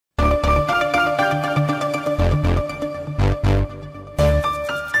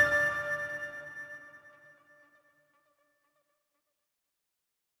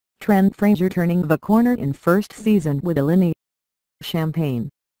Trent Frazier turning the corner in first season with Illini. Champaign.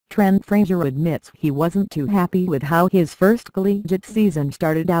 Trent Frazier admits he wasn't too happy with how his first collegiate season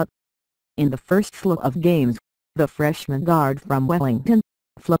started out. In the first slew of games, the freshman guard from Wellington,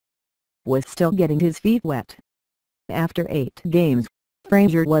 Fla, was still getting his feet wet. After 8 games,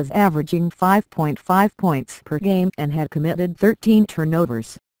 Frazier was averaging 5.5 points per game and had committed 13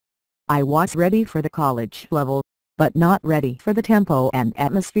 turnovers. "I was ready for the college level, but not ready for the tempo and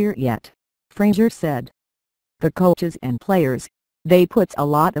atmosphere yet," Frazier said. "The coaches and players, they put a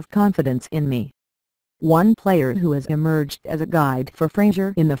lot of confidence in me." One player who has emerged as a guide for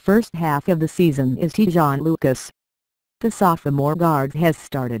Frazier in the first half of the season is Tejan Lucas. The sophomore guard has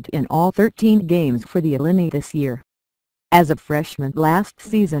started in all 13 games for the Illini this year. As a freshman last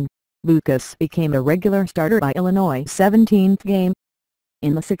season, Lucas became a regular starter by Illinois' 17th game.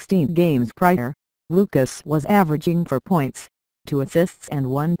 In the 16 games prior, Lucas was averaging 4 points, 2 assists and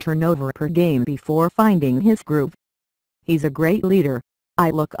 1 turnover per game before finding his groove. "He's a great leader. I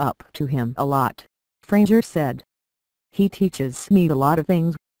look up to him a lot," Frazier said. "He teaches me a lot of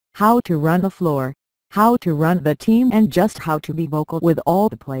things: how to run the floor, how to run the team, and just how to be vocal with all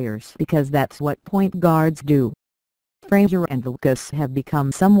the players, because that's what point guards do." Frazier and Lucas have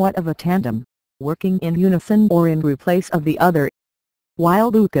become somewhat of a tandem, working in unison or in replace of the other.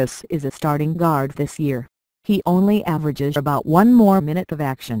 While Lucas is a starting guard this year, he only averages about 1 more minute of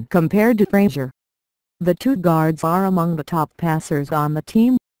action compared to Frazier. The two guards are among the top passers on the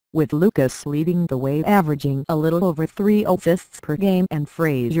team, with Lucas leading the way averaging a little over 3 assists per game and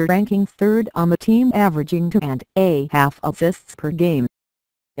Frazier ranking 3rd on the team averaging 2.5 assists per game.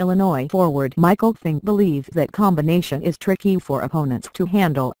 Illinois forward Michael Fink believes that combination is tricky for opponents to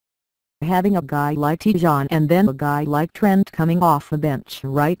handle. "Having a guy like Tejan and then a guy like Trent coming off the bench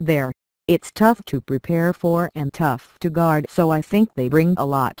right there, it's tough to prepare for and tough to guard, so I think they bring a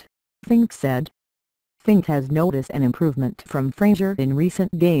lot," Fink said. Fink has noticed an improvement from Frazier in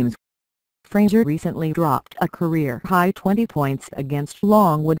recent games. Frazier recently dropped a career-high 20 points against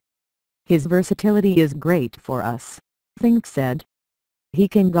Longwood. "His versatility is great for us," Fink said. "He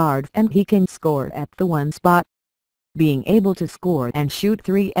can guard and he can score at the one spot. Being able to score and shoot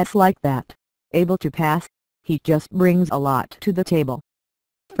 3s like that, able to pass, he just brings a lot to the table."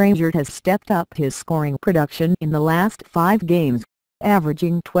 Frazier has stepped up his scoring production in the last 5 games,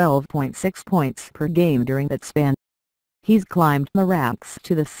 averaging 12.6 points per game during that span. He's climbed the ranks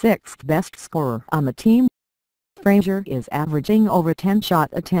to the 6th best scorer on the team. Frazier is averaging over 10 shot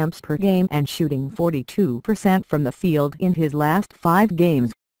attempts per game and shooting 42% from the field in his last 5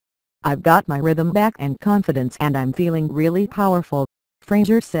 games. "I've got my rhythm back and confidence and I'm feeling really powerful,"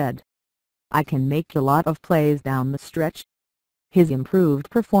 Frazier said. "I can make a lot of plays down the stretch." His improved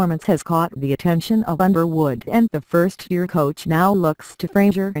performance has caught the attention of Underwood, and the first-year coach now looks to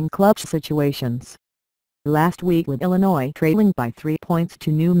Frazier in clutch situations. Last week, with Illinois trailing by 3 points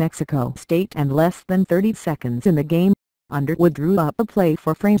to New Mexico State and less than 30 seconds in the game, Underwood drew up a play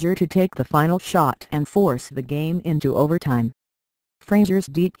for Frazier to take the final shot and force the game into overtime. Frazier's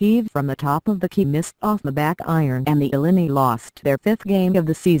deep heave from the top of the key missed off the back iron and the Illini lost their 5th game of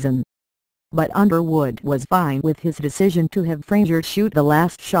the season. But Underwood was fine with his decision to have Frazier shoot the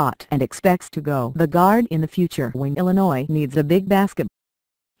last shot and expects to go the guard in the future when Illinois needs a big basket.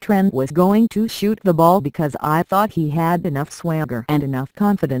 "Trent was going to shoot the ball because I thought he had enough swagger and enough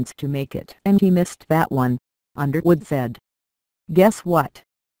confidence to make it, and he missed that one," Underwood said. "Guess what?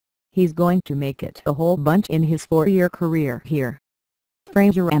 He's going to make it a whole bunch in his 4-year career here."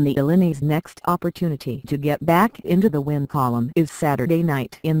 Frazier and the Illini's next opportunity to get back into the win column is Saturday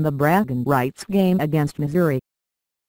night in the bragging rights game against Missouri.